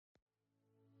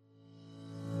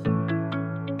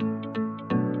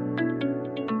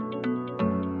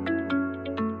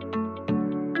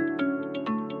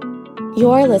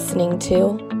You're listening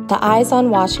to the Eyes on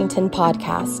Washington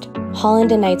podcast,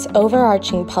 Holland and Knight's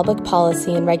overarching public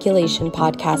policy and regulation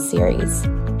podcast series.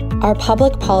 Our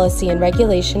public policy and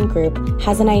regulation group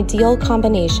has an ideal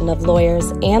combination of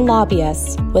lawyers and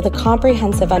lobbyists with a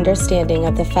comprehensive understanding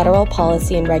of the federal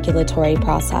policy and regulatory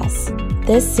process.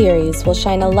 This series will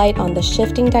shine a light on the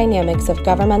shifting dynamics of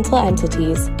governmental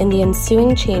entities and the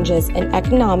ensuing changes in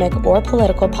economic or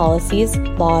political policies,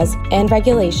 laws, and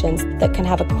regulations that can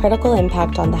have a critical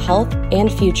impact on the health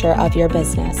and future of your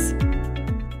business.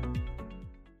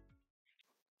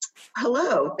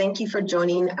 Hello, thank you for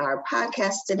joining our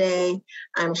podcast today.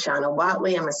 I'm Shauna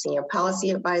Watley. I'm a senior policy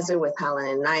advisor with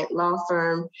Holland & Knight Law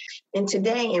Firm. And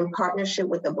today, in partnership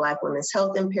with the Black Women's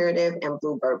Health Imperative and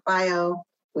Bluebird Bio,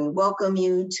 we welcome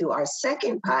you to our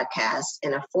second podcast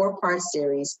in a 4-part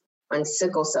series on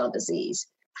sickle cell disease.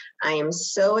 I am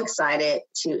so excited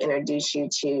to introduce you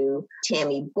to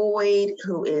Tammy Boyd,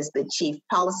 who is the Chief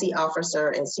Policy Officer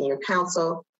and Senior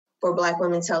Counsel for Black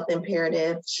Women's Health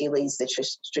Imperative. She leads the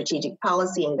strategic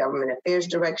policy and government affairs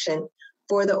direction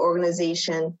for the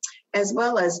organization, as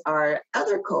well as our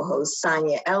other co-host,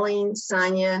 Sonia Elling.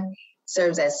 Sonia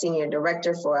serves as Senior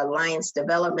Director for Alliance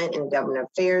Development and Government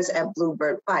Affairs at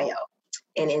Bluebird Bio.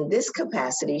 And in this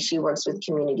capacity, she works with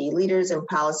community leaders and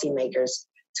policymakers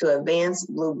to advance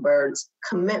Bluebird's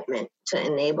commitment to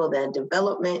enable the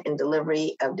development and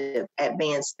delivery of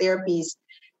advanced therapies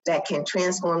that can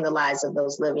transform the lives of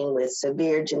those living with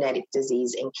severe genetic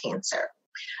disease and cancer.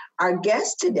 Our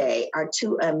guests today are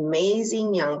two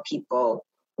amazing young people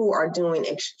who are doing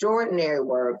extraordinary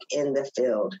work in the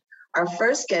field. Our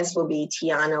first guest will be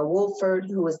Tiana Woolford,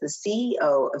 who is the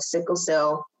CEO of Sickle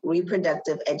Cell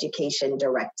Reproductive Education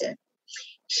Directive.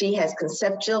 She has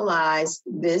conceptualized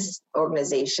this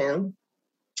organization,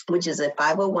 which is a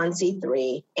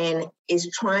 501c3, and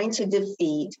is trying to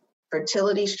defeat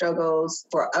fertility struggles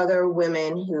for other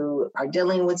women who are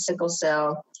dealing with sickle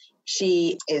cell.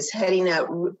 She is heading up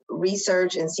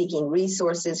research and seeking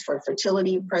resources for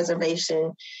fertility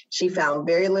preservation. She found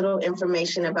very little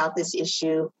information about this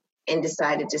issue and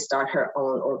decided to start her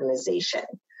own organization.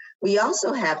 We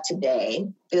also have today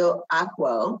Phil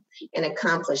Akwo, an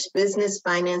accomplished business,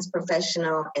 finance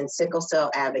professional, and sickle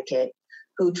cell advocate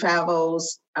who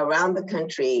travels around the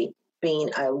country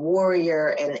being a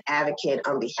warrior and advocate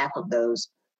on behalf of those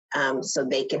so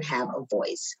they can have a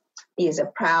voice. He is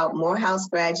a proud Morehouse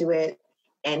graduate,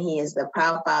 and he is the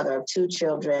proud father of 2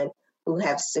 children who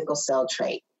have sickle cell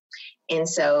trait. And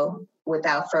so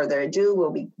without further ado,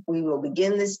 we will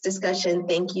begin this discussion.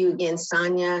 Thank you again,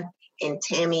 Sonia and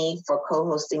Tammy, for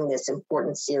co-hosting this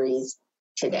important series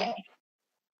today.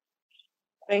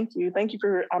 Thank you. Thank you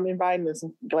for inviting us.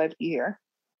 I'm glad to be here.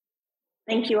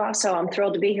 Thank you also. I'm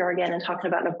thrilled to be here again and talking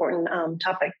about an important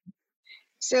topic.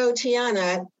 So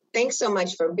Tiana, thanks so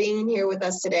much for being here with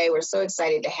us today. We're so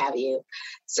excited to have you.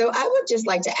 So I would just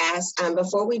like to ask,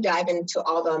 before we dive into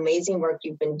all the amazing work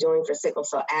you've been doing for sickle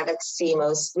cell advocacy,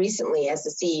 most recently as the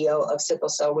CEO of Sickle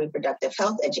Cell Reproductive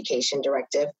Health Education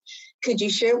Directive, could you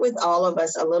share with all of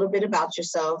us a little bit about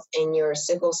yourself and your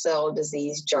sickle cell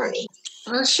disease journey?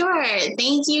 Well, sure.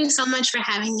 Thank you so much for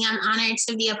having me. I'm honored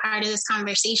to be a part of this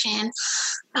conversation.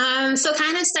 So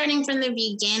kind of starting from the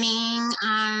beginning,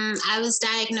 I was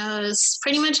diagnosed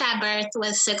pretty much at birth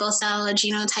with sickle cell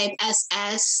genotype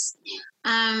SS.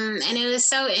 And it was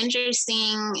so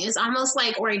interesting. It's almost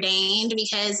like ordained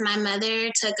because my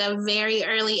mother took a very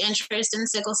early interest in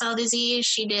sickle cell disease.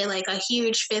 She did like a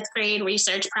huge 5th grade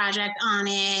research project on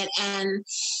it. And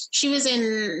she was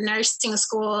in nursing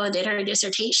school, did her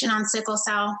dissertation on sickle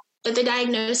cell. But the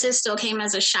diagnosis still came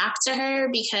as a shock to her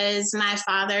because my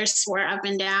father swore up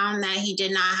and down that he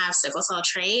did not have sickle cell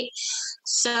trait.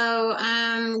 So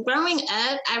growing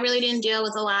up, I really didn't deal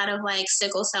with a lot of like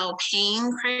sickle cell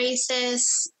pain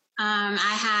crisis. I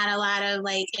had a lot of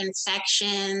like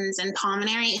infections and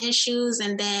pulmonary issues.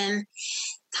 And then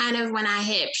kind of when I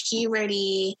hit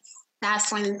puberty,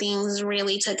 that's when things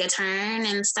really took a turn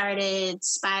and started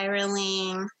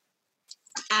spiraling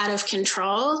out of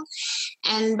control.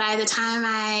 And by the time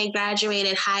I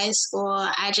graduated high school,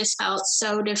 I just felt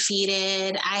so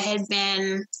defeated. I had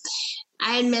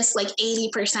missed like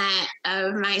 80%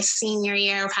 of my senior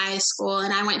year of high school,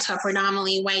 and I went to a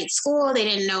predominantly white school. They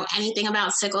didn't know anything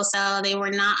about sickle cell. They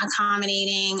were not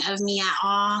accommodating of me at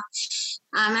all.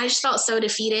 I just felt so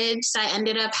defeated. So I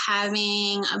ended up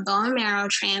having a bone marrow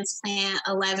transplant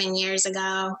 11 years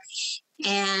ago,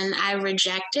 and I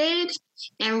rejected.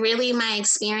 And really my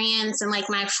experience and like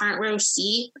my front row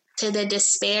seat to the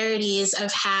disparities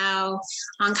of how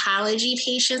oncology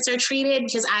patients are treated,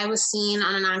 because I was seen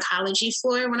on an oncology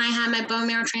floor when I had my bone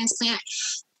marrow transplant.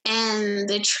 And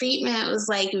the treatment was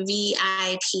like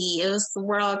VIP. It was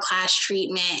world-class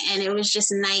treatment. And it was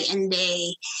just night and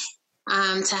day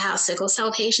to how sickle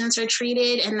cell patients are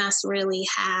treated. And that's really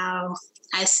how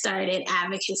I started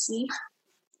advocacy.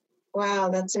 Wow,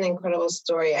 that's an incredible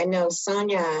story. I know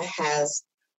Sonia has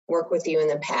worked with you in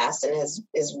the past and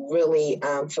is really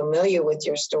familiar with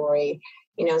your story.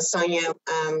 You know, Sonia,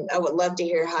 I would love to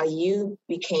hear how you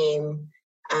became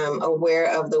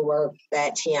aware of the work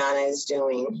that Tiana is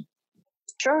doing.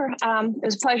 Sure. It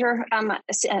was a pleasure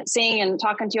seeing and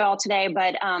talking to you all today.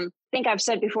 But I think I've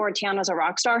said before, Tiana's a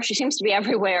rock star. She seems to be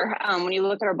everywhere. When you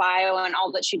look at her bio and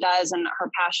all that she does and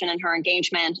her passion and her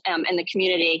engagement in the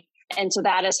community. And so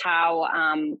that is how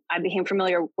I became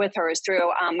familiar with her, is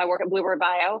through my work at Bluebird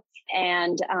Bio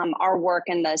and our work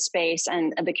in the space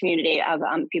and the community of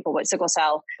people with sickle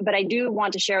cell. But I do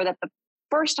want to share that the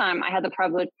first time I had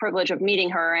the privilege of meeting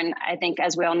her, and I think,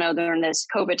 as we all know, during this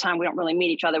COVID time, we don't really meet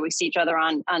each other. We see each other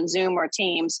on Zoom or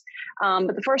Teams.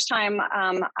 But the first time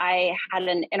I had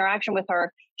an interaction with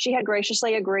her, she had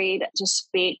graciously agreed to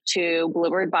speak to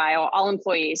Bluebird Bio, all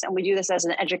employees. And we do this as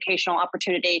an educational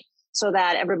opportunity so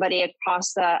that everybody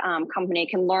across the company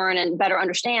can learn and better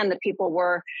understand that people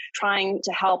were trying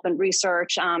to help and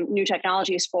research new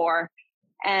technologies for.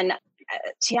 And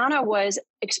Tiana was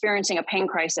experiencing a pain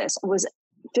crisis, was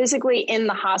physically in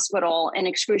the hospital in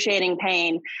excruciating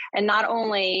pain. And not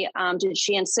only did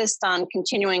she insist on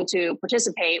continuing to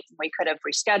participate, we could have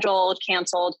rescheduled,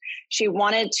 canceled. She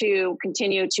wanted to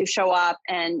continue to show up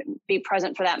and be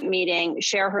present for that meeting,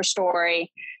 share her story,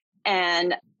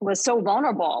 and was so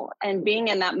vulnerable. And being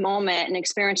in that moment and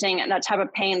experiencing that type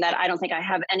of pain that I don't think I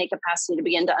have any capacity to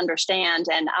begin to understand.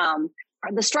 And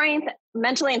the strength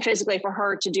mentally and physically for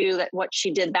her to do what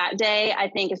she did that day, I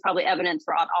think is probably evident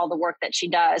throughout all the work that she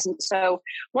does. And so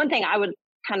one thing I would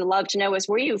kind of love to know is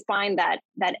where you find that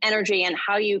energy and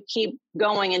how you keep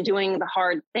going and doing the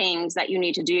hard things that you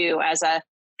need to do as a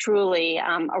truly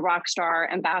a rock star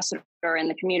ambassador in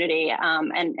the community,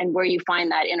 and where you find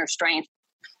that inner strength.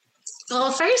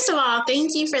 Well, first of all,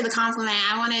 thank you for the compliment.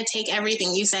 I want to take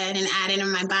everything you said and add it in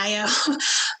my bio.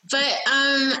 But,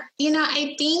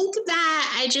 I think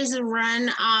that I just run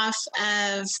off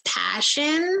of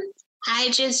passion. I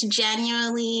just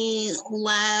genuinely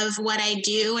love what I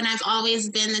do. And I've always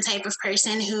been the type of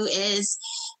person who is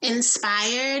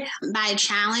inspired by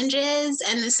challenges.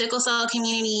 And the sickle cell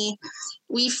community,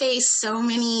 we face so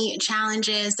many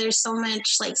challenges. There's so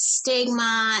much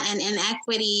stigma and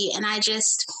inequity. And I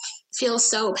just feel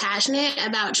so passionate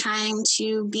about trying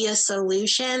to be a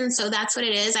solution. So that's what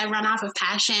it is. I run off of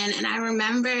passion. And I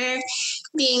remember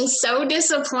being so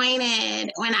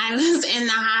disappointed when I was in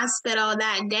the hospital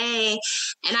that day.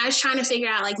 And I was trying to figure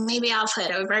out, maybe I'll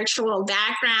put a virtual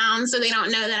background so they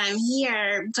don't know that I'm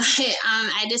here. But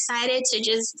I decided to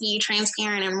just be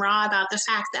transparent and raw about the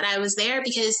fact that I was there,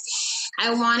 because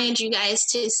I wanted you guys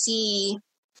to see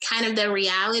kind of the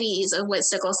realities of what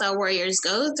sickle cell warriors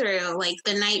go through.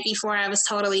 The night before, I was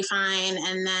totally fine,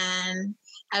 and then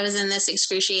I was in this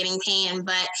excruciating pain.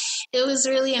 But it was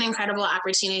really an incredible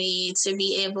opportunity to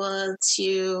be able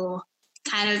to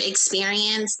kind of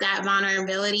experience that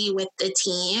vulnerability with the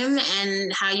team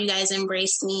and how you guys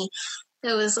embraced me.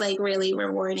 It was really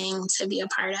rewarding to be a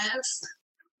part of.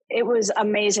 It was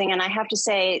amazing. And I have to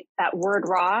say that word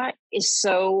raw is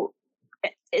so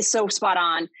spot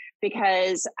on.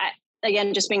 Because,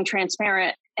 again, just being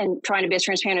transparent and trying to be as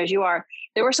transparent as you are,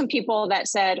 there were some people that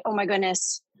said, oh, my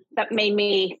goodness, that made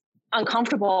me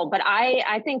uncomfortable. But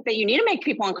I think that you need to make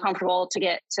people uncomfortable to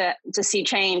get to see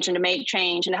change and to make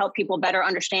change and to help people better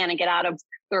understand and get out of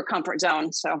their comfort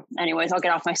zone. So anyways, I'll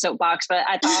get off my soapbox. But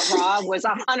I thought raw was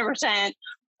 100%.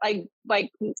 I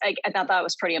thought that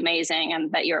was pretty amazing,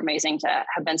 and that you're amazing to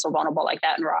have been so vulnerable like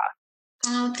that in raw.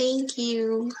 Oh, thank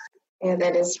you. Yeah,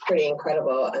 that is pretty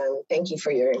incredible. Thank you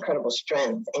for your incredible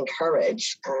strength and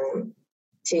courage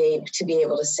to be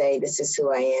able to say, this is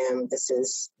who I am, this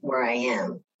is where I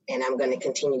am, and I'm going to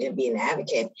continue to be an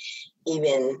advocate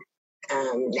even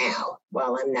now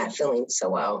while I'm not feeling so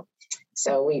well.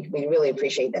 So we really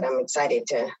appreciate that. I'm excited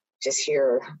to just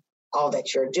hear all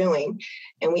that you're doing.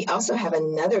 And we also have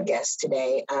another guest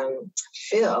today,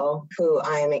 Phil, who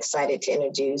I am excited to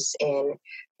introduce. And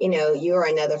you're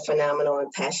another phenomenal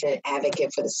and passionate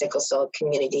advocate for the sickle cell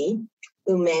community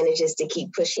who manages to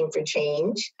keep pushing for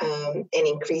change and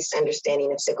increased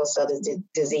understanding of sickle cell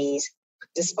disease,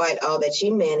 despite all that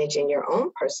you manage in your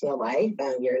own personal life.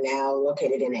 You're now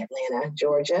located in Atlanta,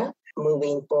 Georgia,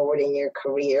 moving forward in your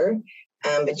career,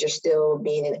 but you're still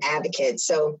being an advocate.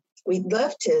 So we'd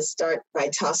love to start by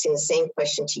tossing the same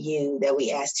question to you that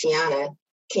we asked Tiana.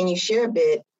 Can you share a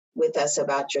bit with us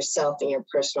about yourself and your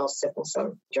personal sickle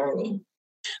cell journey?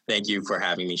 Thank you for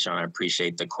having me, Sean. I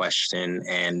appreciate the question.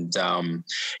 And,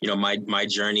 my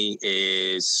journey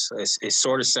is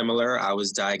sort of similar. I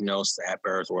was diagnosed at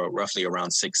birth, or roughly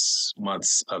around 6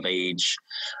 months of age.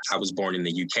 I was born in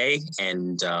the UK,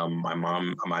 and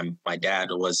my dad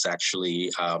was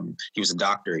actually, he was a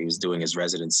doctor. He was doing his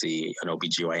residency, an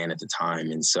OBGYN at the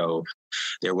time. And so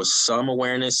there was some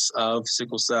awareness of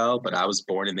sickle cell, but I was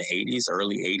born in the 80s,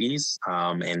 early 80s.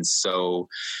 And so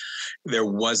there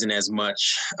wasn't as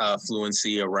much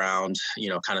fluency around,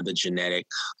 kind of the genetic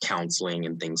counseling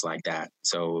and things like that.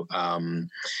 So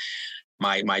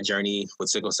my journey with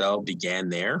sickle cell began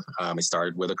there. It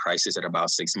started with a crisis at about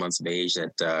 6 months of age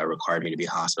that required me to be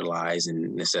hospitalized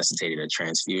and necessitated a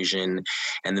transfusion.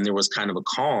 And then there was kind of a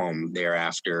calm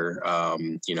thereafter,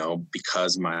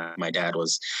 because my dad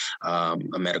was a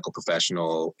medical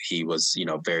professional. He was,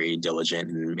 very diligent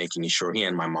in making sure he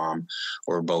and my mom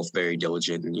were both very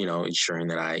diligent in, ensuring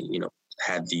that I,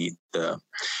 had the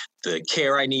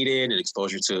care I needed and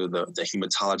exposure to the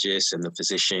hematologists and the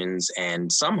physicians.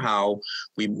 And somehow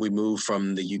we moved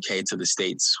from the UK to the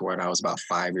States when I was about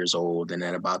 5 years old. And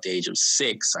at about the age of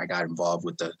 6, I got involved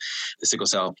with the Sickle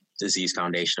Cell Disease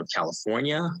Foundation of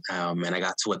California. And I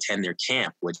got to attend their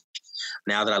camp, which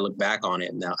now that I look back on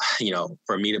it, now,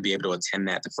 for me to be able to attend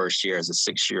that the first year as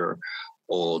a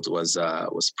 6-year-old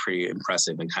was pretty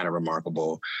impressive and kind of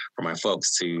remarkable for my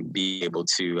folks to be able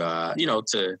to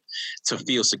to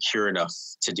feel secure enough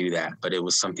to do that. But it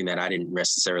was something that I didn't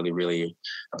necessarily really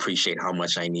appreciate how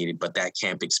much I needed. But that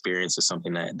camp experience is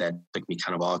something that took me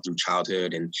kind of all through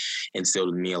childhood and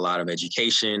instilled in me a lot of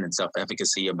education and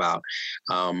self-efficacy about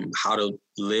how to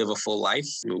live a full life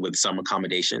with some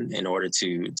accommodation in order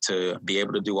to be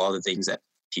able to do all the things that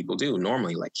people do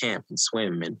normally, like camp and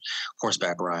swim and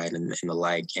horseback ride and the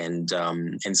like. And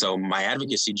so my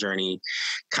advocacy journey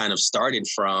kind of started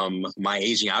from my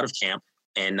aging out of camp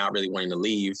and not really wanting to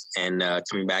leave, and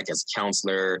coming back as a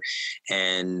counselor.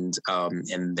 And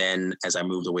then as I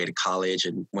moved away to college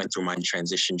and went through my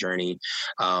transition journey,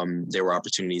 there were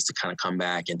opportunities to kind of come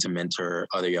back and to mentor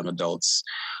other young adults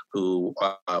who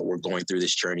were going through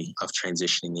this journey of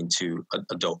transitioning into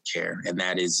adult care. And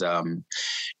that is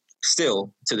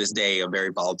still to this day a very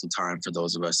volatile time for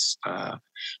those of us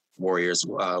warriors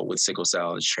with sickle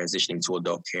cell is transitioning to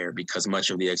adult care, because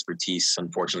much of the expertise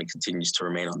unfortunately continues to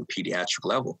remain on the pediatric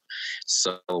level.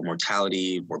 So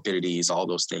mortality, morbidities, all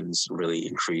those things really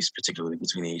increase, particularly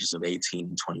between the ages of 18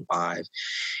 and 25.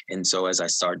 And so as I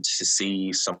started to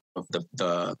see some of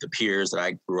the peers that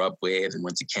I grew up with and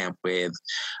went to camp with,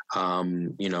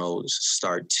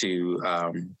 start to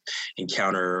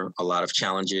encounter a lot of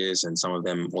challenges, and some of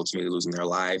them ultimately losing their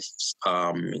lives,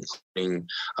 including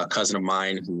a cousin of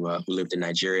mine who lived in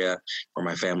Nigeria, where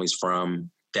my family's from.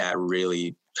 That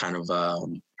really kind of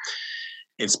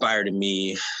inspired in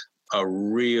me a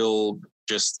real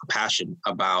just passion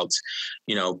about,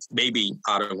 maybe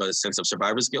out of a sense of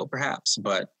survivor's guilt perhaps,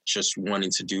 but just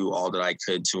wanting to do all that I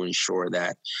could to ensure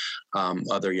that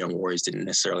other young warriors didn't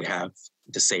necessarily have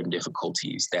the same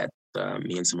difficulties that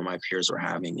me and some of my peers were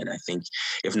having. And I think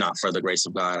if not for the grace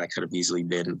of God, I could have easily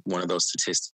been one of those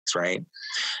statistics, right?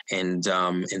 And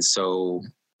so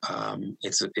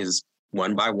it's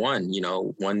one by one,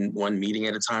 one meeting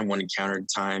at a time, one encounter at a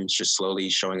time, just slowly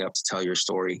showing up to tell your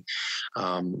story,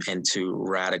 and to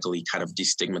radically kind of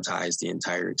destigmatize the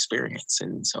entire experience.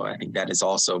 And so I think that is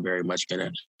also very much been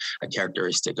a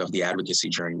characteristic of the advocacy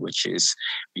journey, which is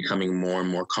becoming more and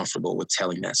more comfortable with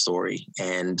telling that story,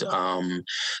 and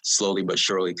slowly but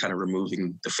surely kind of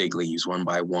removing the fig leaves one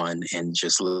by one, and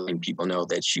just letting people know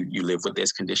that you live with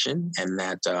this condition, and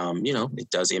that, it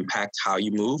does impact how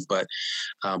you move, but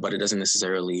it doesn't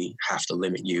necessarily have to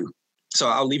limit you. So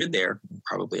I'll leave it there.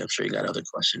 Probably, I'm sure you got other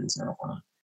questions. I don't want to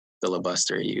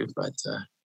filibuster you, but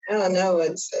oh no,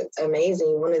 it's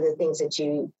amazing. One of the things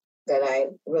that I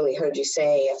really heard you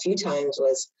say a few times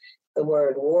was the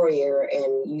word warrior,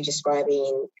 and you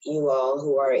describing you all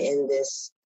who are in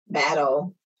this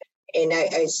battle. And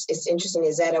it's interesting.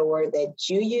 Is that a word that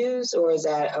you use, or is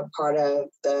that a part of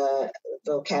the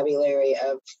vocabulary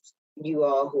of you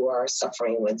all who are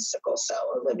suffering with sickle cell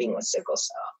or living with sickle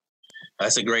cell?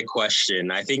 That's a great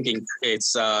question. I think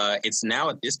it's now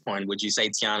at this point, would you say,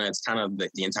 Tiana, it's kind of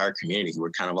the entire community. We're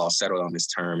kind of all settled on this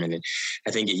term. And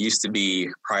I think it used to be,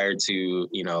 prior to,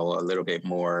 a little bit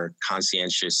more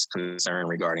conscientious concern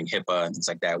regarding HIPAA and things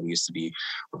like that, we used to be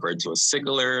referred to as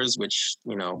sicklers, which,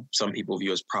 some people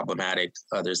view as problematic,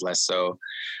 others less so.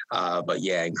 But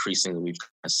yeah, increasingly we've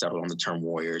kind of settled on the term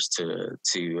warriors to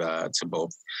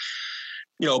both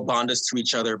bond us to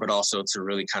each other, but also to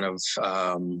really kind of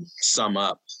sum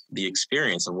up the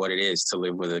experience of what it is to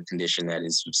live with a condition that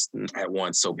is just at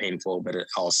once so painful, but it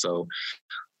also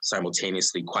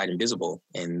simultaneously quite invisible,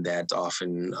 and that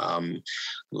often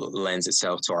lends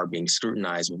itself to our being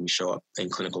scrutinized when we show up in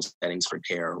clinical settings for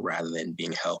care rather than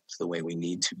being helped the way we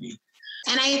need to be.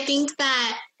 And I think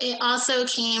that it also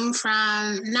came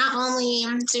from not only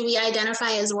do we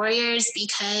identify as warriors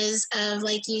because of,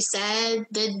 like you said,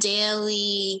 the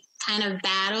daily kind of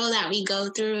battle that we go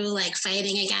through, like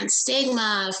fighting against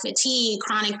stigma, fatigue,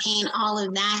 chronic pain, all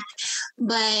of that.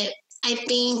 But I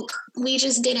think we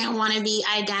just didn't want to be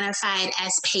identified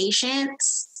as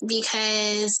patients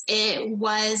because it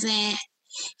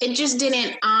just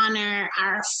didn't honor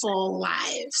our full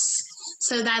lives.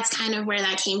 So that's kind of where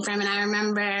that came from. And I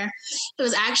remember it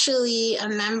was actually a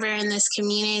member in this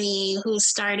community who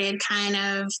started kind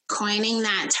of coining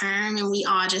that term, and we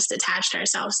all just attached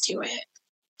ourselves to it.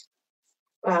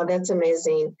 Wow, that's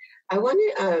amazing. I want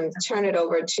to turn it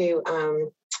over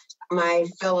to my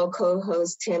fellow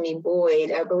co-host, Tammy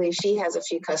Boyd. I believe she has a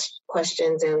few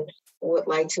questions and would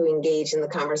like to engage in the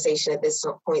conversation at this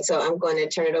point. So I'm going to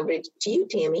turn it over to you,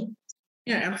 Tammy.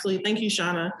 Yeah, absolutely. Thank you,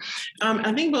 Shauna.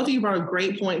 I think both of you brought up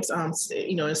great points,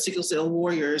 as sickle cell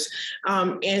warriors.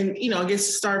 I guess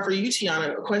to start for you,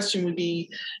 Tiana, a question would be,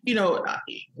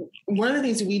 one of the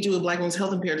things that we do with Black Women's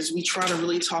Health Impaired is we try to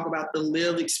really talk about the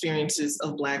lived experiences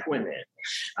of Black women.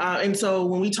 And so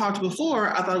when we talked before,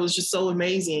 I thought it was just so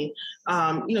amazing.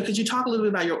 Could you talk a little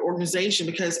bit about your organization?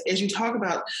 Because as you talk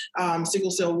about sickle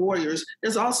cell warriors,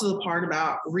 there's also the part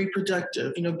about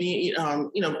reproductive, being,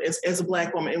 as a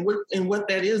Black woman and what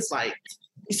that is like.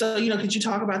 So, could you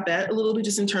talk about that a little bit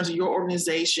just in terms of your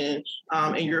organization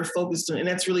and your focus? And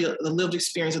that's really the lived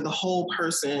experience of the whole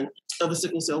person of a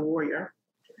sickle cell warrior.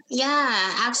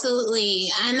 Yeah, absolutely.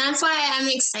 And that's why I'm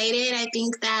excited. I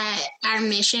think that our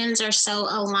missions are so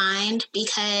aligned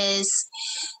because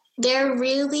there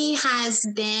really has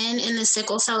been in the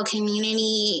sickle cell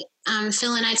community,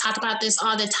 Phil and I talk about this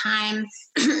all the time,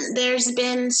 there's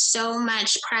been so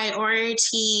much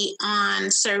priority on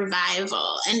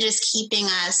survival and just keeping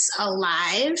us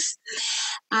alive.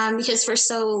 Because for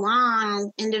so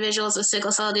long, individuals with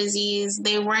sickle cell disease,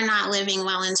 they were not living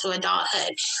well into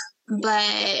adulthood.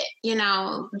 But,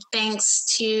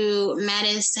 thanks to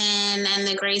medicine and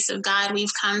the grace of God,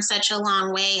 we've come such a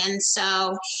long way. And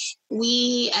so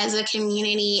we as a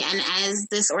community and as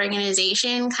this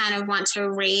organization kind of want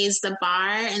to raise the bar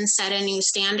and set a new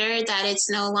standard that it's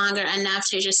no longer enough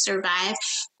to just survive.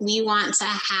 We want to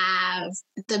have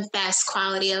the best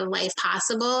quality of life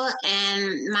possible.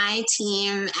 And my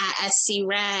team at SC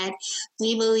Red,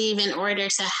 we believe in order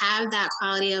to have that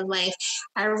quality of life,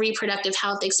 our reproductive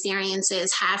health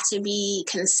experiences have to be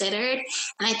considered.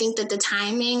 And I think that the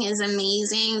timing is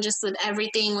amazing, just with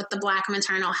everything with the Black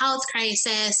maternal health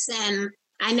crisis. And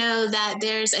I know that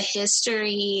there's a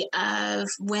history of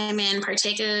women,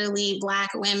 particularly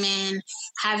Black women,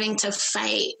 having to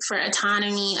fight for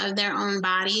autonomy of their own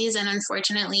bodies. And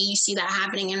unfortunately, you see that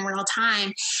happening in real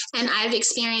time. And I've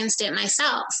experienced it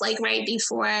myself. Like right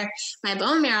before my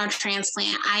bone marrow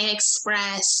transplant, I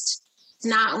expressed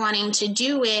not wanting to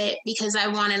do it because I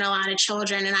wanted a lot of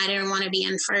children and I didn't want to be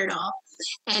infertile.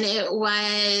 And it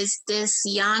was this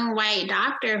young white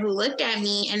doctor who looked at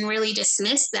me and really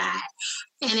dismissed that.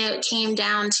 And it came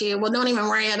down to, well, don't even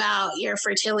worry about your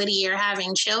fertility or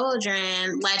having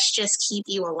children. Let's just keep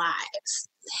you alive.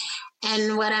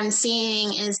 And what I'm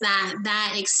seeing is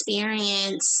that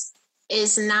experience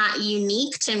is not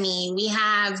unique to me. We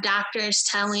have doctors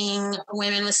telling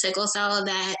women with sickle cell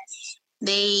that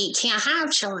they can't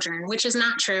have children, which is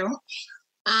not true.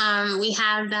 We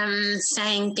have them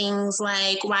saying things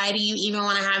like, why do you even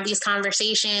want to have these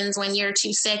conversations when you're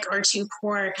too sick or too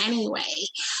poor anyway?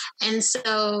 And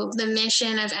so the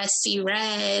mission of SC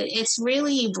Red, it's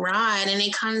really broad, and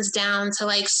it comes down to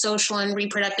like social and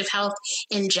reproductive health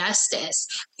injustice.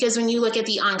 Because when you look at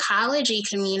the oncology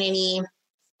community,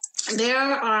 there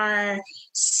are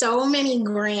so many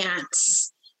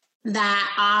grants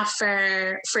that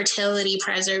offer fertility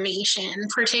preservation,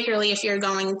 particularly if you're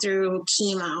going through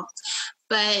chemo.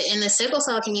 But in the sickle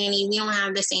cell community, we don't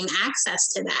have the same access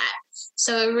to that.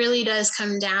 So it really does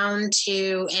come down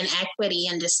to inequity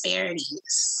and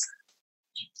disparities.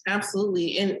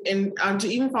 Absolutely. And to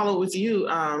even follow with you,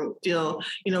 Dil,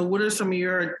 what are some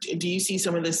of do you see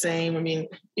some of the same,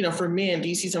 for men, do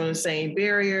you see some of the same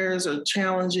barriers or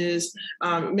challenges,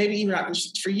 maybe even not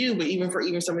just for you, but even for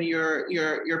some of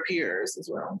your peers as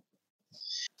well?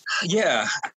 Yeah,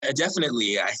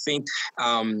 definitely. I think,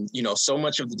 so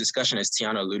much of the discussion, as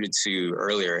Tiana alluded to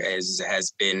earlier,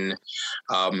 has been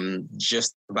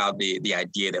just about the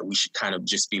idea that we should kind of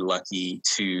just be lucky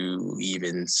to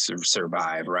even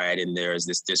survive, right? And there's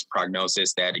this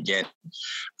prognosis that, again,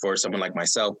 for someone like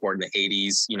myself, born in the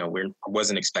 80s,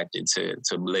 wasn't expected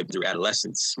to live through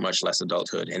adolescence, much less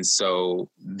adulthood. And so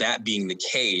that being the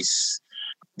case,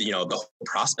 the whole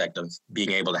prospect of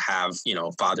being able to have,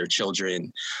 father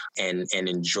children and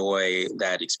enjoy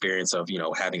that experience of,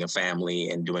 having a family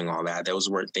and doing all that. Those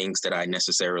weren't things that I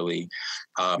necessarily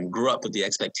grew up with the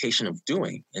expectation of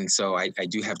doing. And so I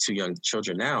do have 2 young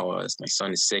children now. My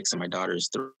son is 6 and my daughter is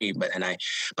 3.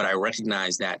 But I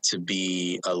recognize that to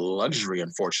be a luxury,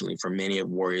 unfortunately, for many of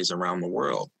warriors around the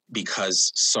world,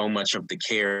 because so much of the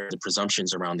care, the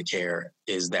presumptions around the care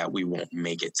is that we won't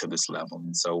make it to this level.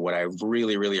 And so what I've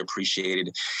really, really appreciated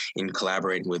in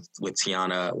collaborating with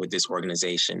Tiana, with this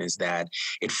organization, is that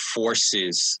it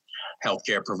forces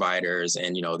healthcare providers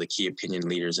and, the key opinion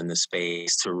leaders in the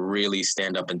space to really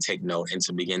stand up and take note and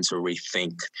to begin to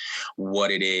rethink what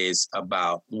it is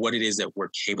that we're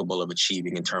capable of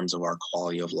achieving in terms of our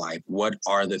quality of life. What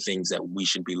are the things that we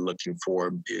should be looking for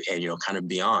and, kind of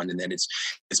beyond, and that it's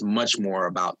much more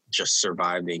about just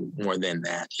surviving more than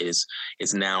that.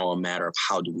 It's now a matter of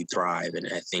how do we thrive. And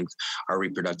I think our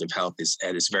reproductive health is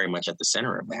very much at the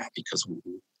center of that, because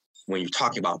when you're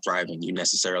talking about thriving, you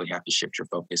necessarily have to shift your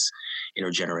focus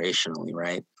intergenerationally,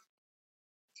 right?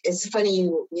 It's funny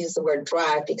you use the word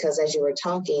thrive, because as you were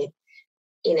talking,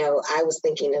 I was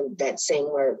thinking of that same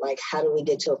word, like how do we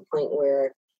get to a point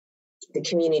where the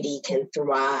community can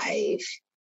thrive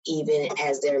even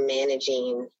as they're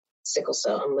managing sickle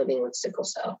cell and living with sickle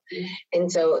cell.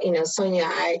 And so, Sonia,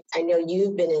 I know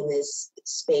you've been in this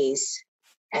space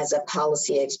as a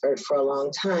policy expert for a long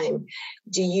time.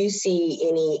 Do you see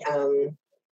any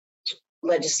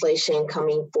legislation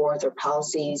coming forth or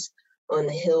policies on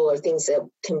the Hill or things that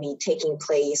can be taking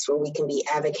place where we can be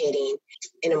advocating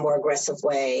in a more aggressive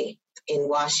way in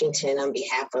Washington on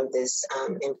behalf of this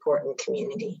important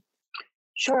community?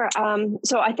 Sure.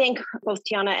 So I think both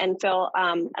Tiana and Phil,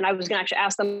 and I was going to actually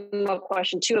ask them a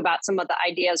question too about some of the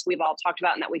ideas we've all talked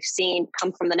about and that we've seen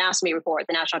come from the NASME report,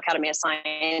 the National Academy of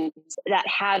Science, that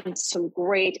had some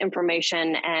great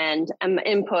information and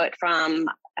input from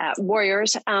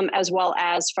warriors, as well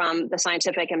as from the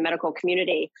scientific and medical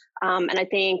community. And I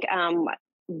think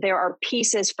there are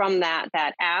pieces from that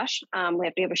ASH, we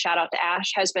have to give a shout out to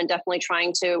ASH, has been definitely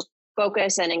trying to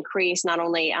focus and increase not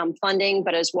only funding,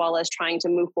 but as well as trying to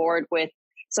move forward with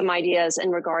some ideas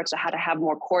in regards to how to have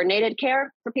more coordinated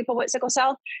care for people with sickle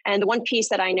cell. And the one piece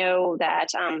that I know that,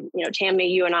 Tammy,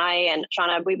 you and I and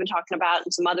Shauna, we've been talking about,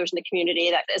 and some others in the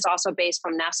community that is also based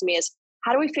from NASME, is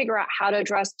how do we figure out how to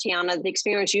address, Tiana, the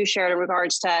experience you shared in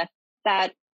regards to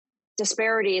that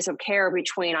disparities of care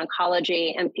between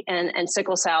oncology and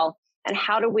sickle cell, and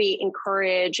how do we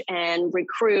encourage and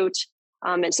recruit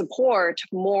and support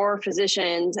more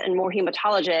physicians and more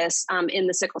hematologists in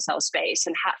the sickle cell space,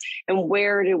 and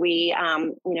where do we,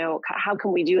 how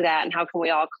can we do that, and how can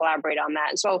we all collaborate on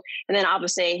that? And then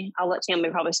obviously I'll let Tammy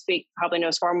probably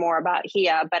knows far more about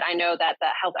HIA, but I know that the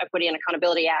Health Equity and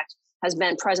Accountability Act has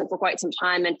been present for quite some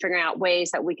time, and figuring out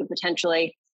ways that we can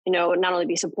potentially, not only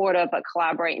be supportive, but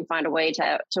collaborate and find a way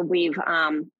to weave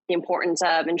the importance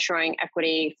of ensuring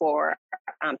equity for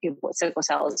people with sickle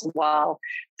cell as well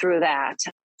through that.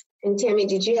 And Tammy,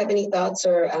 did you have any thoughts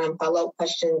or follow-up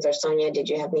questions? Or Sonia, did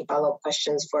you have any follow-up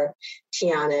questions for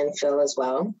Tiana and Phil as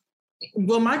well?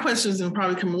 Well, my questions will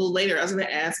probably come a little later. I was going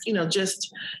to ask,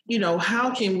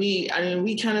 how can we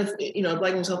kind of, Black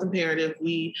Women's Health Imperative,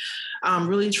 we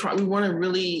really try, we want to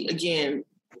really, again,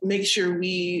 make sure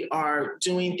we are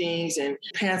doing things and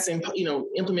passing,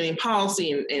 implementing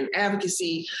policy and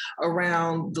advocacy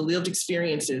around the lived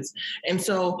experiences. And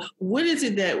so what is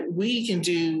it that we can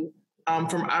do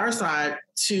from our side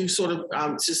to sort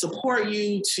of to support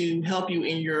you, to help you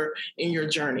in your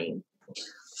journey?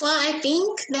 Well, I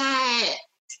think that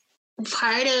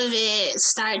part of it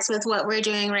starts with what we're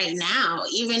doing right now,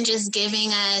 even just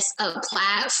giving us a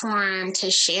platform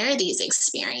to share these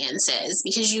experiences,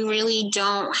 because you really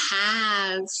don't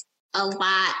have a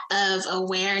lot of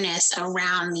awareness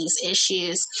around these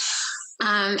issues.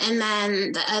 And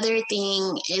then the other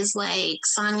thing is, like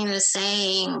Sonia was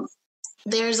saying,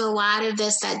 there's a lot of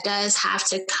this that does have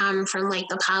to come from like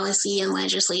the policy and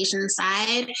legislation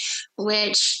side,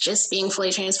 which, just being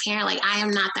fully transparent, like I am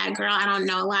not that girl. I don't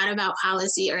know a lot about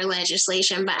policy or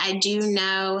legislation, but I do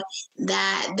know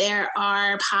that there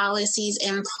are policies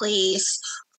in place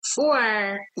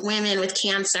for women with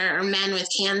cancer or men with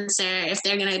cancer, if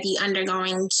they're going to be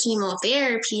undergoing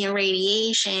chemotherapy and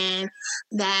radiation,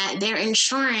 that their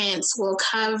insurance will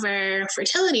cover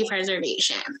fertility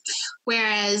preservation,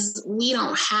 whereas we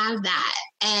don't have that.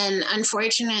 And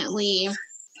unfortunately,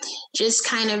 just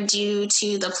kind of due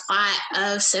to the plot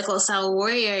of sickle cell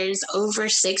warriors, over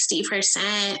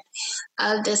 60%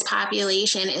 of this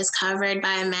population is covered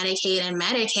by Medicaid and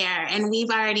Medicare. And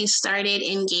we've already started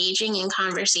engaging in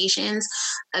conversations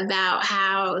about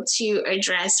how to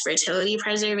address fertility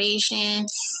preservation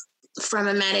from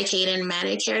a Medicaid and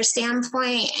Medicare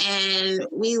standpoint. And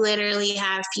we literally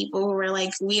have people who are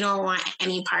like, we don't want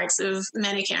any parts of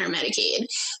Medicare and Medicaid.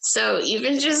 So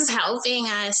even just helping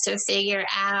us to figure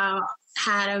out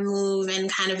how to move and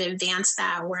kind of advance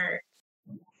that work.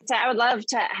 So I would love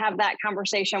to have that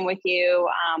conversation with you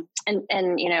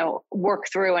and work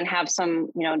through and have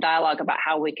some, dialogue about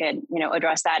how we could,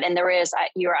 address that. And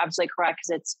you're absolutely correct,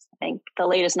 because I think the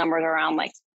latest numbers are around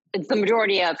the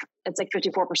majority of, it's like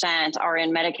 54% are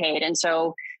in Medicaid. And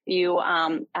so you,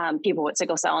 people with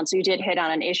sickle cell. And so you did hit on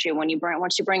an issue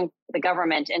once you bring the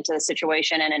government into the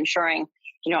situation and ensuring,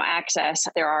 access,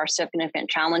 there are significant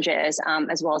challenges,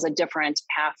 as well as a different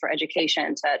path for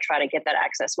education to try to get that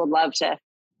access. We'd love to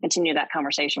continue that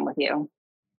conversation with you.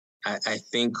 I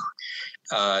think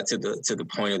to the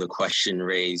point of the question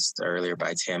raised earlier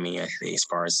by Tammy, I think as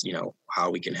far as, how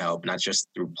we can help, not just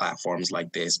through platforms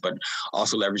like this, but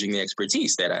also leveraging the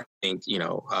expertise that I think,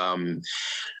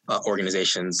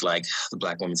 organizations like the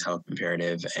Black Women's Health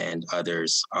Imperative and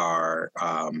others are,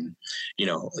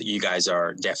 you guys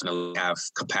are definitely have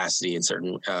capacity in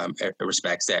certain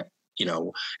respects that,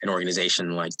 an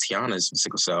organization like Tiana's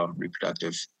Sickle Cell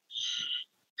Reproductive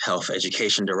Health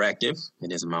Education Directive.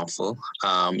 It is a mouthful.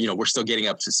 We're still getting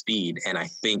up to speed, and I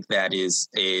think that is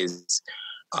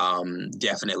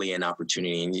definitely an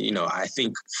opportunity. And I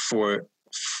think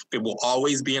it will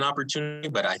always be an opportunity,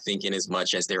 but I think in as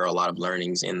much as there are a lot of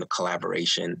learnings in the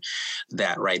collaboration,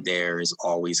 that right there is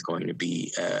always going to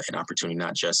be an opportunity,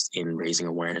 not just in raising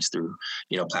awareness through,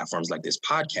 platforms like this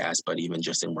podcast, but even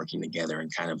just in working together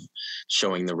and kind of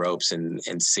showing the ropes and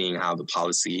seeing how the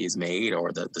policy is made,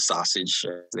 or the sausage,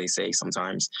 as they say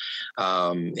sometimes,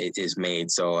 it is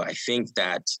made. So I think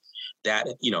that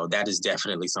is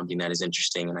definitely something that is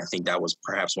interesting. And I think that was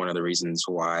perhaps one of the reasons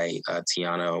why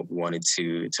Tiana wanted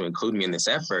to include me in this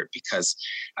effort, because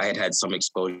I had some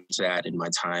exposure to that in my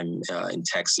time in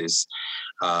Texas,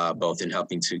 both in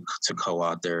helping to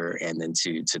co-author and then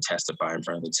to testify in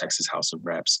front of the Texas House of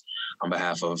Reps on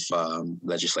behalf of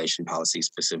legislation policy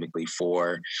specifically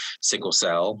for sickle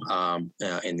cell.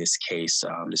 In this case,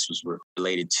 this was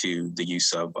related to the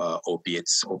use of opiate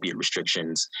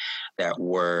restrictions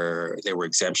there were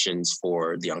exemptions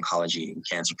for the oncology and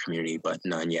cancer community, but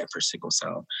none yet for sickle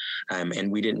cell.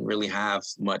 And we didn't really have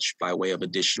much by way of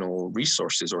additional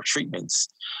resources or treatments.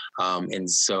 And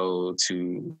so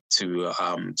to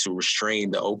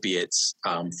restrain the opiates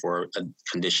for a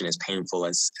condition as painful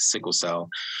as sickle cell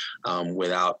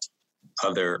without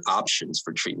other options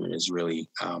for treatment is really,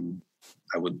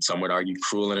 some would argue,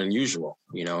 cruel and unusual,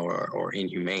 or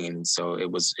inhumane. And so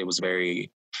it was very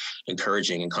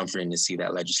encouraging and comforting to see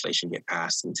that legislation get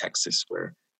passed in Texas,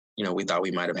 where, we thought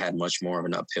we might have had much more of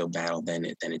an uphill battle than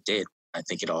it did. I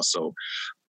think it also,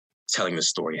 telling the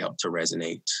story, helped to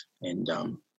resonate and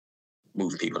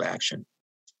move people to action.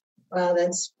 Well,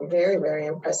 that's very, very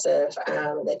impressive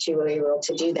that you were able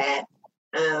to do that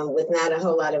with not a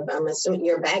whole lot of, I'm assuming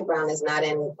your background is not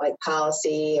in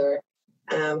policy or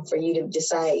for you to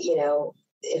decide,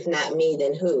 if not me,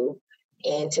 then who?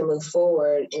 And to move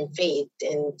forward in faith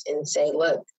and say,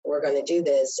 look, we're going to do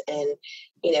this. And,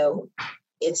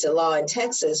 it's a law in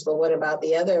Texas, but what about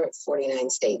the other 49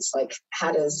 states?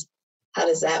 How does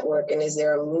that work? And is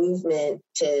there a movement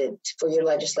for your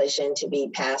legislation to be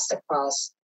passed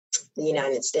across the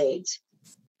United States?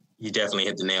 You definitely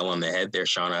hit the nail on the head there,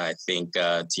 Shauna. I think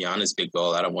Tiana's big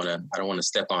goal. I don't want to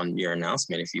step on your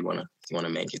announcement if you want to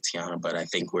make it, Tiana. But I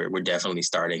think we're definitely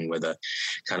starting with a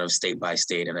kind of state by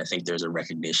state, and I think there's a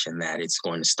recognition that it's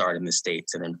going to start in the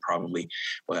states, and then probably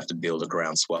we'll have to build a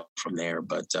groundswell from there.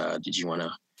 But did you want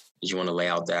to lay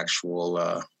out the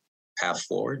actual path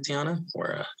forward, Tiana?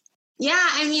 Or Yeah,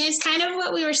 it's kind of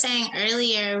what we were saying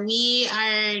earlier. We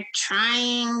are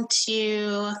trying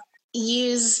to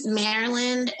use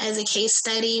Maryland as a case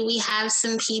study. We have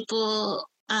some people,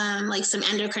 like some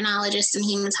endocrinologists and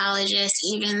hematologists,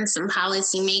 even some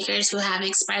policymakers who have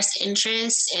expressed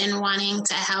interest in wanting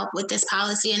to help with this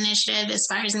policy initiative as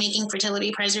far as making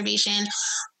fertility preservation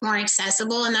more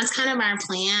accessible. And that's kind of our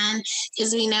plan,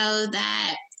 is we know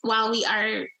that while we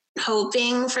are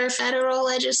hoping for federal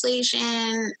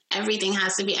legislation. Everything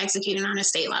has to be executed on a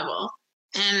state level.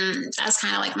 And that's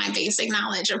kind of like my basic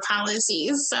knowledge of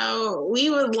policies. So we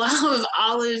would love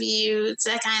all of you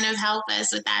to kind of help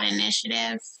us with that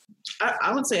initiative.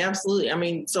 I would say absolutely. I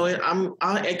mean, so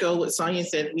I'll echo what Sonia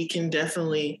said. We can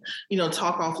definitely,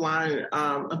 talk offline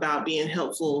about being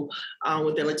helpful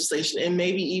with the legislation, and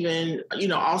maybe even,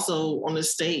 also on the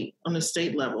state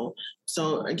level.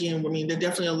 So again, I mean, that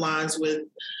definitely aligns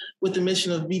with the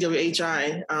mission of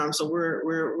BWHI. So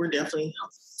we're definitely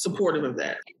supportive of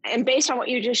that. And based on what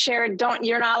you just shared,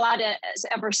 you're not allowed to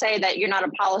ever say that you're not a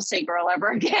policy girl ever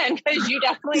again, because you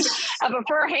definitely have a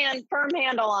firm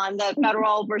handle on the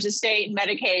federal versus state and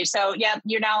Medicaid. So yeah,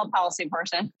 you're now a policy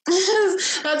person.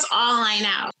 That's all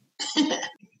I know.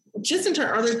 Just in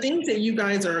terms, are there things that you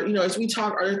guys are, as we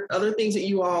talk, are other things that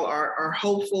you all are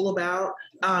hopeful about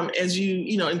as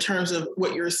you, in terms of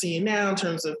what you're seeing now, in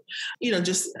terms of,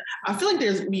 just, I feel like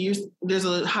there's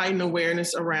a heightened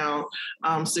awareness around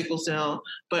sickle cell,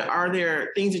 but are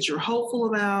there things that you're hopeful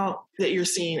about that you're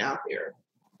seeing out there?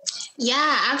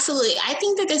 Yeah, absolutely. I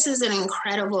think that this is an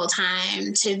incredible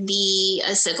time to be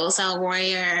a sickle cell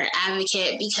warrior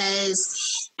advocate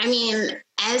because, I mean,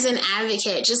 as an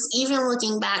advocate, just even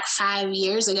looking back 5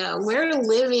 years ago, we're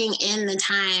living in the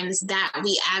times that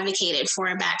we advocated for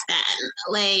back then.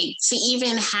 Like, to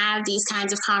even have these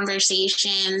kinds of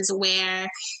conversations where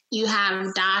you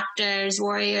have doctors,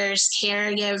 warriors,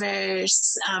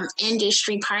 caregivers,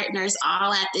 industry partners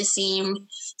all at the same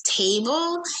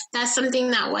table, that's something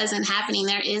that wasn't happening.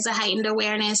 There is a heightened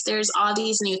awareness. There's all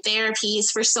these new therapies.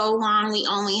 For so long, we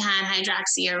only had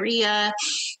hydroxyurea.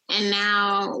 And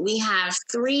now we have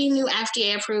 3 new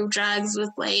FDA-approved drugs with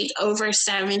like over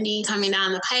 70 coming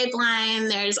down the pipeline.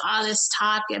 There's all this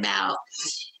talk about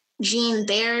gene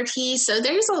therapy. So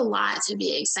there's a lot to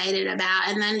be excited about.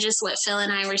 And then just what Phil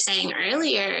and I were saying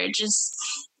earlier, just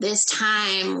this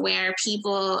time where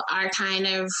people are kind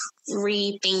of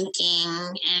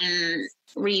rethinking and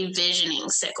revisioning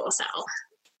sickle cell.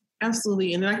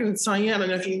 Absolutely. And then Sonia, I don't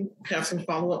know if you have some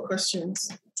follow-up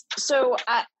questions. So,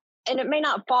 and it may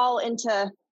not fall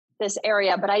into this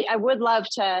area, but I would love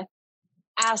to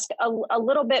ask a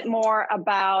little bit more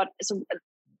about, so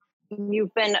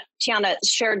Tiana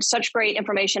shared such great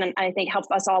information and I think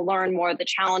helped us all learn more of the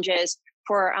challenges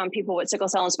for people with sickle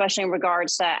cell, especially in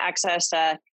regards to access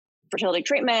to fertility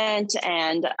treatment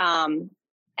and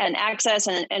access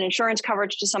and insurance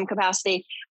coverage to some capacity.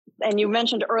 And you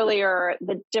mentioned earlier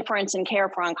the difference in care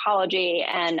for oncology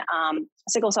and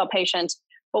sickle cell patients,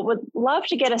 but would love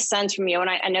to get a sense from you. And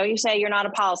I know you say you're not a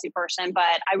policy person,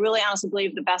 but I really honestly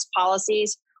believe the best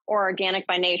policies are organic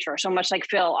by nature. So much like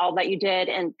Phil, all that you did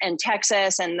in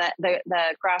Texas and the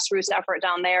grassroots effort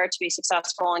down there to be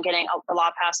successful in getting the law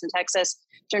passed in Texas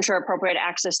to ensure appropriate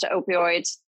access to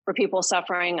opioids for people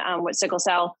suffering with sickle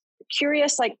cell.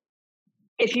 Curious, like,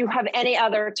 if you have any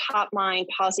other top line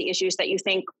policy issues that you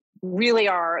think really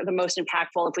are the most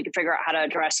impactful, if we could figure out how to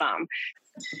address them.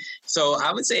 So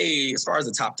I would say, as far as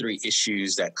the top 3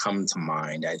 issues that come to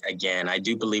mind, I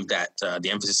do believe that the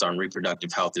emphasis on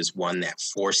reproductive health is one that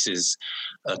forces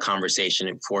a conversation.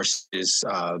 It forces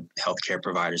healthcare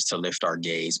providers to lift our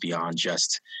gaze beyond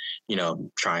just,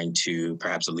 trying to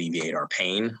perhaps alleviate our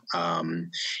pain,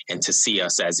 and to see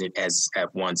us as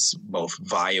at once both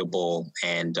viable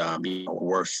and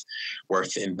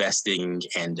worth investing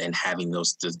and having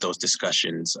those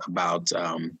discussions about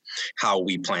how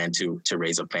we plan to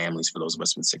raise up families for those of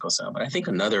us with sickle cell. But I think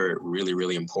another really,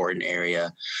 really important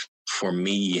area for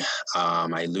me,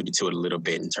 I alluded to it a little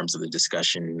bit in terms of the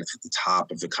discussion at the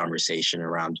top of the conversation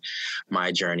around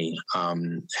my journey,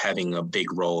 having a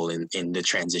big role in the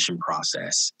transition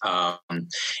process.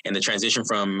 And the transition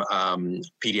from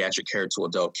pediatric care to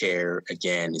adult care,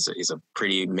 again, is a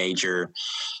pretty major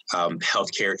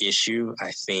healthcare issue.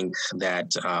 I think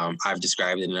that I've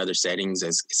described it in other settings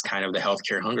as kind of the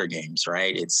healthcare Hunger Games,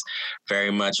 right? It's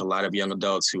very much a lot of young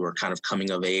adults who are kind of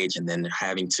coming of age and then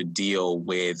having to deal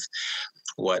with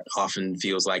what often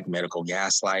feels like medical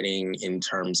gaslighting in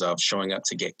terms of showing up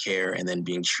to get care and then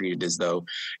being treated as though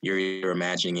you're either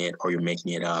imagining it or you're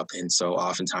making it up. And so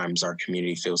oftentimes our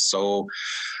community feels so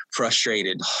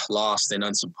frustrated, lost, and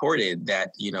unsupported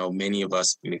that, many of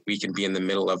us, we can be in the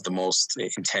middle of the most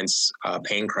intense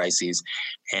pain crises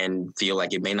and feel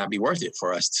like it may not be worth it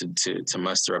for us to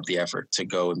muster up the effort to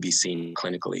go and be seen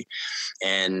clinically.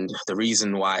 And the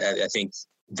reason why I think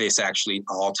this actually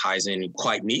all ties in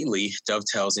quite neatly,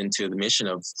 dovetails into the mission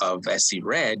of SC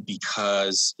Red,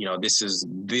 because this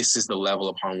is the level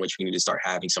upon which we need to start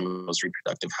having some of those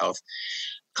reproductive health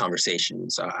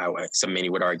conversations. So many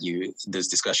would argue this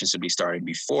discussion should be starting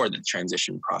before the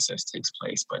transition process takes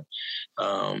place,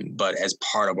 but as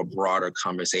part of a broader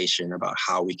conversation about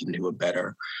how we can do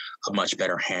a much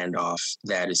better handoff,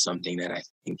 that is something that I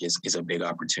think is a big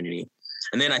opportunity.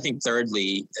 And then I think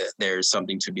thirdly, there's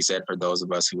something to be said for those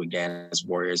of us who, again, as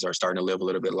warriors, are starting to live a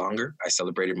little bit longer. I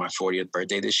celebrated my 40th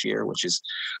birthday this year, which is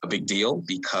a big deal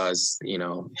because,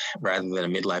 rather than a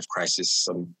midlife crisis,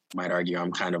 some might argue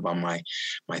I'm kind of on my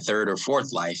third or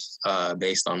fourth life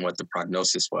based on what the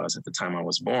prognosis was at the time I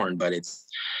was born. But it's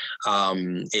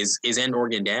is end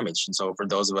organ damage. And so for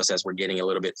those of us as we're getting a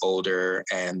little bit older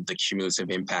and the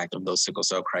cumulative impact of those sickle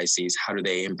cell crises, how do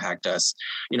they impact us,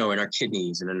 in our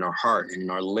kidneys and in our heart and in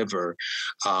our liver?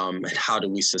 And how do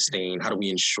we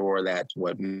ensure that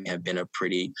what may have been a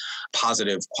pretty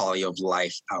positive quality of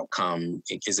life outcome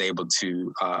is able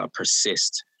to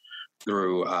persist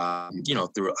through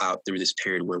this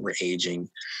period where we're aging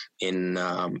in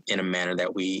a manner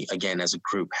that we, again, as a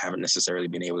group, haven't necessarily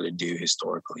been able to do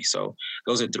historically. So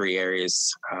those are three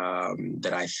areas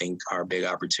that I think are big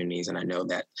opportunities, and I know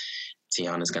that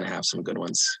Tiana's going to have some good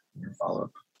ones to follow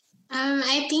up.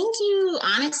 I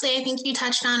think you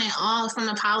touched on it all from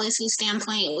a policy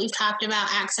standpoint. We've talked about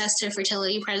access to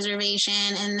fertility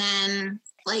preservation, and then,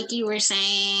 like you were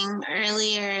saying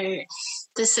earlier,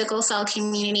 the sickle cell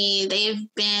community, they've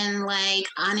been like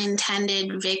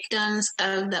unintended victims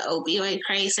of the opioid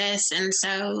crisis. And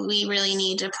so we really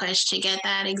need to push to get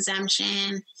that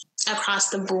exemption across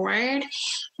the board.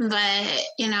 But,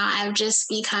 I've just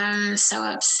become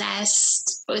so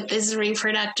obsessed with this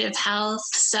reproductive health.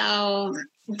 So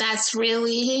that's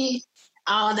really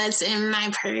all that's in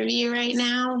my purview right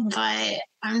now. But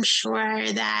I'm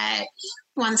sure that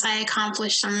once I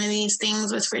accomplish some of these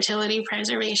things with fertility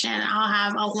preservation, I'll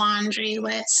have a laundry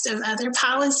list of other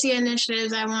policy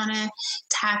initiatives I want to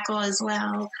tackle as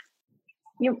well.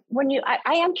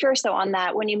 I am curious though on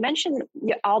that, when you mentioned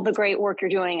all the great work you're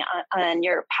doing on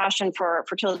your passion for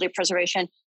fertility preservation,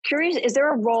 curious, is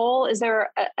there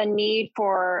a need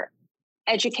for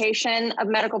education of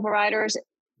medical providers?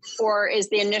 Or is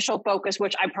the initial focus,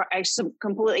 which I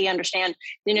completely understand,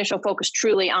 the initial focus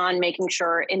truly on making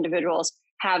sure individuals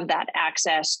have that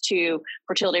access to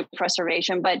fertility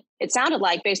preservation? But it sounded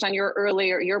like, based on your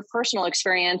personal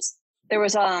experience, there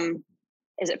was,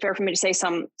 is it fair for me to say,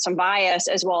 some bias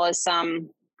as well as some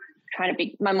trying to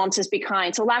be, my mom says, be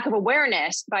kind. So lack of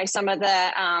awareness by some of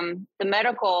the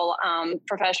medical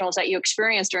professionals that you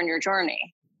experienced during your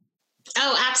journey.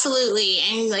 Oh, absolutely.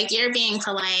 And you're being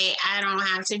polite. I don't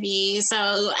have to be. So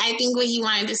I think what you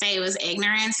wanted to say was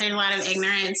ignorance. There's a lot of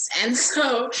ignorance. And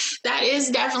so that is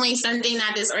definitely something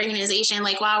that this organization,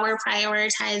 while we're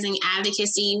prioritizing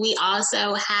advocacy, we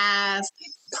also have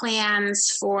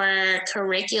plans for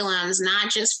curriculums,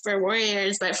 not just for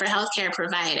warriors, but for healthcare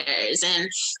providers. And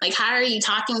how are you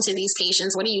talking to these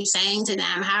patients? What are you saying to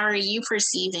them? How are you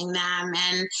perceiving them?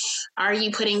 And are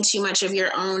you putting too much of your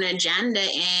own agenda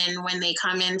in when they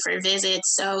come in for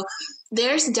visits? So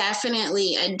there's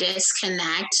definitely a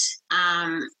disconnect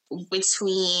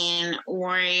between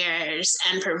warriors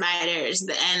and providers,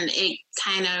 and it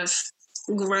kind of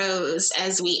grows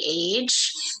as we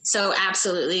age. So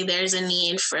absolutely, there's a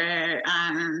need for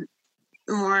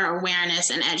more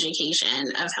awareness and education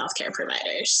of healthcare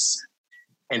providers.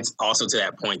 And also to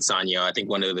that point, Sonia, I think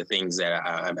one of the things that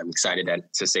I'm excited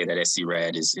to say that SC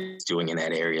Red is doing in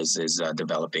that area is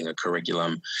developing a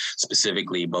curriculum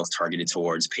specifically both targeted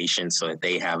towards patients so that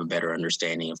they have a better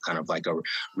understanding of kind of a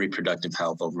reproductive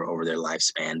health over their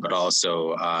lifespan, but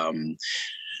also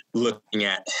looking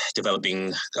at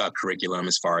developing curriculum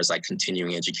as far as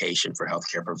continuing education for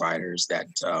healthcare providers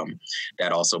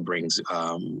that also brings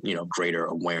greater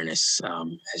awareness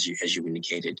as you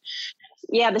indicated.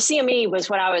 Yeah, the CME was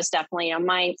what I was definitely,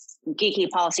 my geeky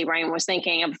policy brain was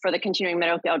thinking of for the continuing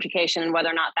medical education and whether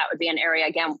or not that would be an area,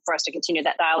 again, for us to continue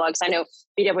that dialogue. So I know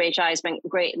BWHI has been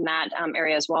great in that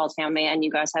area as well, Tammy, and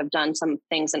you guys have done some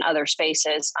things in other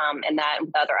spaces in that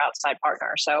with other outside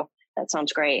partners. So that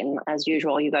sounds great. And as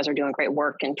usual, you guys are doing great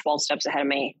work and 12 steps ahead of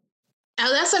me.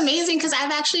 Oh, that's amazing, because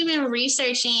I've actually been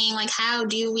researching how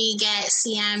do we get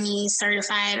CME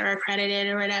certified or accredited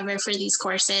or whatever for these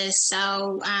courses.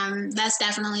 So that's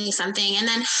definitely something. And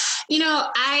then,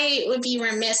 I would be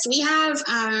remiss. We have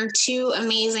two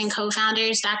amazing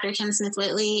co-founders, Dr. Kim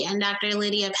Smith-Whitley and Dr.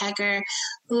 Lydia Pecker,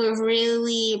 who have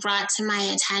really brought to my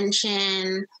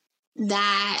attention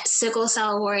that sickle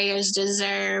cell warriors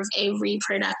deserve a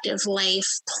reproductive life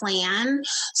plan.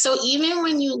 So even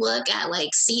when you look at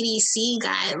CDC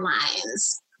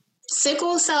guidelines,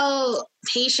 sickle cell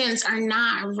patients are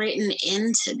not written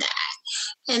into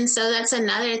that. And so that's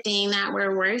another thing that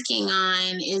we're working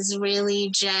on, is really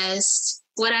just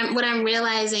what I'm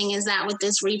realizing is that with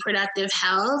this reproductive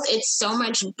health, it's so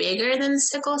much bigger than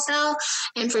sickle cell.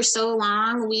 And for so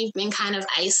long, we've been kind of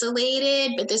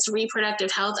isolated, but this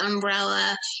reproductive health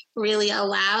umbrella really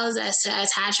allows us to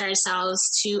attach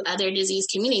ourselves to other disease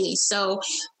communities. So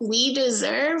we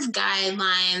deserve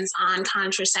guidelines on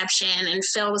contraception. And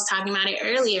Phil was talking about it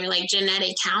earlier, like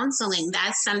genetic counseling.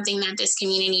 That's something that this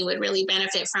community would really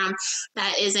benefit from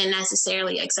that isn't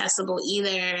necessarily accessible either.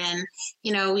 And,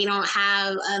 you know, we don't have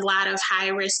a lot of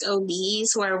high-risk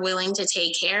OBs who are willing to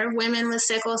take care of women with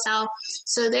sickle cell.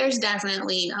 So there's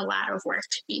definitely a lot of work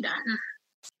to be done.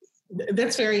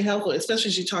 That's very helpful, especially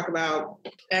as you talk about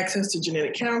access to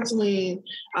genetic counseling.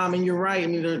 And you're right. I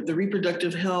mean, the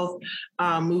reproductive health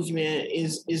movement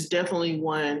is definitely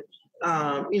one,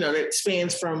 that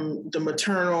spans from the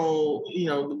maternal,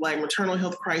 the Black maternal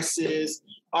health crisis,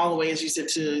 all the way, as you said,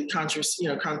 to access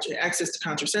to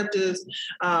contraceptives.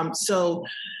 So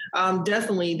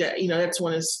definitely that, that's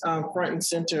one is front and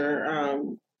center.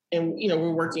 And,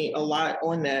 we're working a lot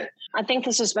on that. I think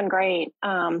this has been great.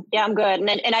 I'm good. And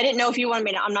I didn't know if you wanted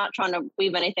me to, I'm not trying to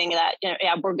weave anything that,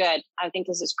 we're good. I think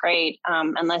this is great.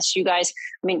 Unless you guys,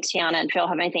 Tiana and Phil,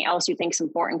 have anything else you think is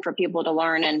important for people to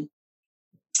learn and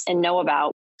know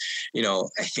about.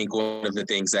 I think one of the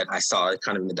things that I saw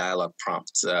kind of in the dialogue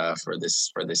prompt for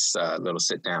this little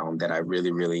sit down that I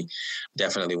really, really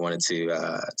definitely wanted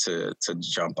to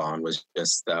jump on was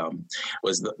just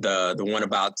was the one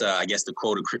about I guess the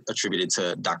quote attributed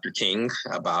to Dr. King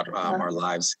about our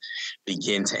lives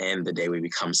begin to end the day we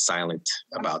become silent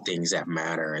about things that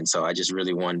matter. And so I just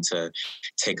really wanted to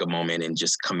take a moment and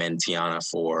just commend Tiana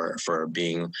for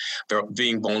being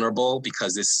vulnerable,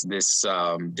 because this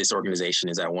organization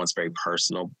is at once very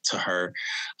personal to her,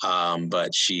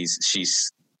 but she's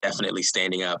definitely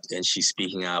standing up and she's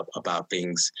speaking up about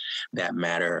things that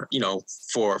matter,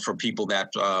 for people that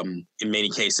in many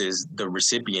cases, the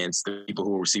recipients, the people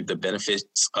who receive the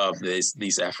benefits of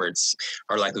these efforts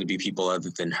are likely to be people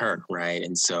other than her, right?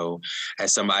 And so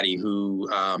as somebody who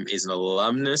is an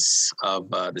alumnus of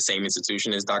the same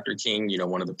institution as Dr. King,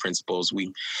 one of the principles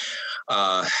we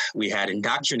had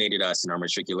indoctrinated us in our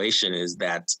matriculation is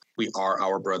that we are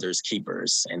our brother's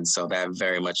keepers. And so that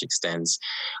very much extends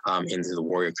into the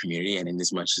warrior community. And in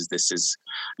as much as this is,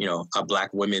 a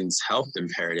Black women's health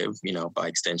imperative, by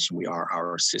extension, we are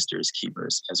our sisters'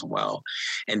 keepers as well.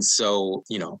 And so,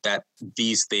 that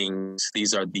these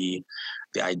are the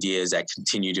ideas that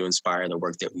continue to inspire the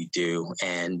work that we do.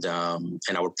 And I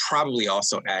would probably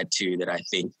also add to that, I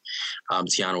think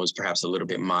Tiana was perhaps a little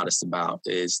bit modest about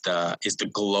is the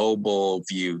global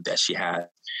view that she has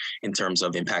in terms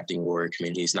of impacting warrior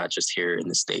communities, not just here in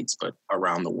the States, but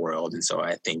around the world. And so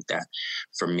I think that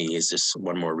for me is just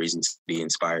one more reason to be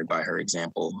inspired by her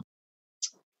example.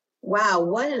 Wow,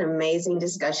 what an amazing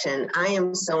discussion. I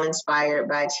am so inspired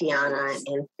by Tiana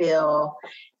and Phil.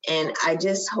 And I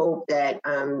just hope that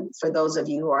for those of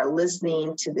you who are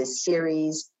listening to this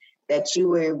series, that you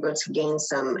were able to gain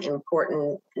some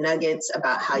important nuggets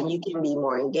about how you can be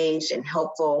more engaged and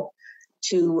helpful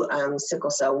to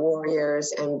sickle cell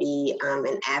warriors and be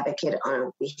an advocate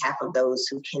on behalf of those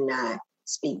who cannot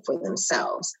speak for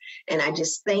themselves. And I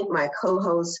just thank my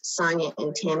co-hosts, Sonia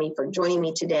and Tammy, for joining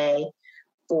me today,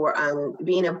 for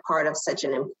being a part of such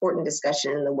an important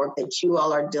discussion and the work that you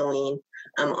all are doing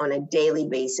on a daily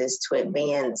basis to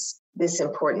advance this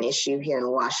important issue here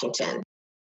in Washington.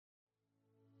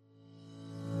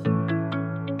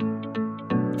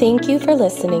 Thank you for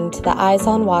listening to the Eyes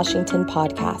on Washington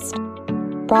podcast,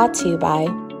 brought to you by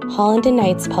Holland and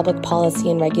Knight's Public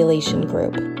Policy and Regulation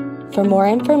Group. For more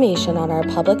information on our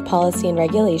Public Policy and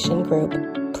Regulation Group,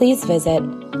 please visit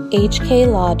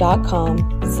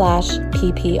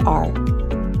hklaw.com/ppr.